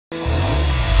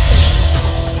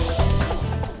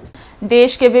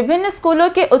देश के विभिन्न स्कूलों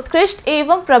के उत्कृष्ट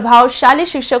एवं प्रभावशाली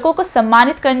शिक्षकों को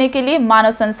सम्मानित करने के लिए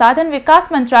मानव संसाधन विकास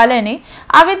मंत्रालय ने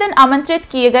आवेदन आमंत्रित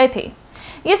किए गए थे।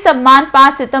 ये सम्मान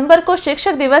 5 सितंबर को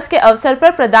शिक्षक दिवस के अवसर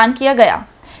पर प्रदान किया गया।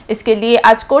 इसके लिए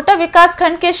आज कोटा विकास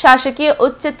खंड के शासकीय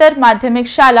उच्चतर माध्यमिक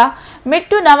शाला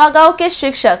मिट्टू नवागांव के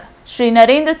शिक्षक श्री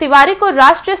नरेंद्र तिवारी को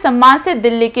राष्ट्रीय सम्मान से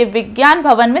दिल्ली के विज्ञान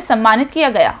भवन में सम्मानित किया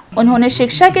गया। उन्होंने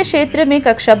शिक्षा के क्षेत्र में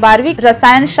कक्षा 12वीं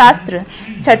रसायन शास्त्र,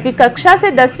 6वीं कक्षा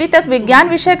से 10वीं तक विज्ञान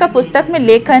विषय का पुस्तक में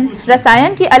लेखन,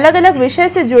 रसायन की अलग अलग विषय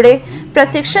से जुड़े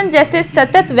प्रशिक्षण जैसे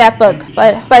सतत व्यापक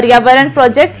पर्यावरण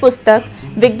प्रोजेक्ट पुस्तक,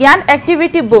 विज्ञान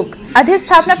एक्टिविटी बुक,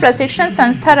 अधिस्थापना प्रशिक्षण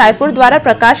संस्था रायपुर द्वारा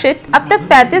प्रकाशित अब तक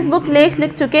 35 बुक लेख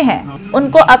लिख चुके हैं।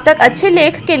 उनको अब तक अच्छे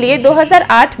लेख के लिए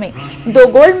 2008 में 2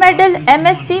 गोल्ड मेडल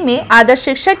MSc में आदर्श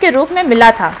शिक्षक के रूप में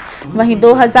मिला था। वहीं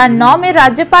 2009 में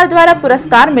राज्यपाल द्वारा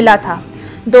पुरस्कार मिला था।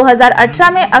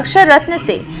 2018 में अक्षर रत्न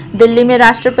से दिल्ली में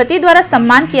राष्ट्रपति द्वारा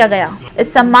सम्मान किया गया।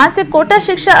 इस सम्मान से कोटा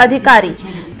शिक्षा अधिकारी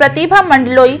प्रतिभा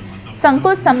मंडलोई,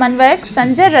 संकुल समन्वयक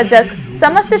संजय रजक,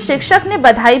 समस्त शिक्षक ने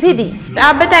बधाई भी दी।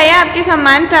 आप बताइए, आपके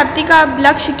सम्मान प्राप्ति का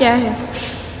लक्ष्य क्या है?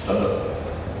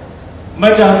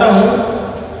 मैं चाहता हूँ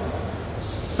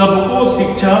सबको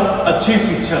शिक्षा, अच्छी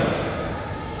शिक्षा,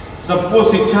 सबको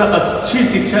शिक्षा, अच्छी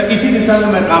शिक्षा, इसी दिशा में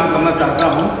मैं काम करना चाहता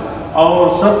हूँ।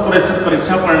 और 100%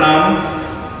 परीक्षा परिणाम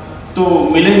तो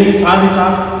मिले ही, साथ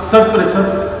 100%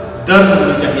 दर्ज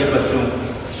होनी चाहिए बच्चों।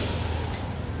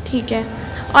 ठीक है,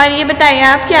 और ये बताइए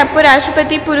आप कि आपको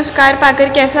राष्ट्रपति पुरस्कार पाकर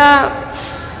कैसा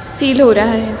फील हो रहा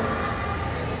है?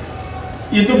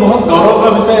 ये तो बहुत गौरव का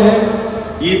विषय है।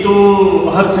 ये तो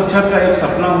हर शिक्षक का एक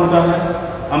सपना होता है।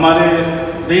 हमारे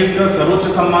देश का सर्वोच्च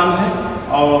सम्मान है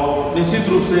और निश्चित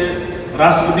रूप से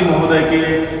राष्ट्रपति महोदय के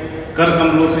कर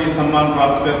कमलों से ये सम्मान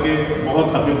प्राप्त करके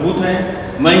बहुत अभिभूत हैं।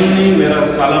 मैं ही नहीं, मेरा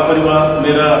साला परिवार,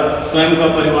 मेरा स्वयं का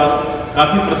परिवार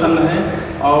काफ़ी प्रसन्न है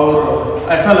और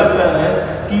ऐसा लगता है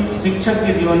कि शिक्षक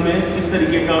के जीवन में इस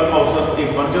तरीके का अवसर एक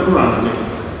बार जरूर आना चाहिए।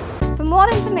 For more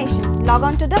information, log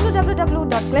on to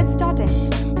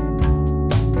www.clips.in.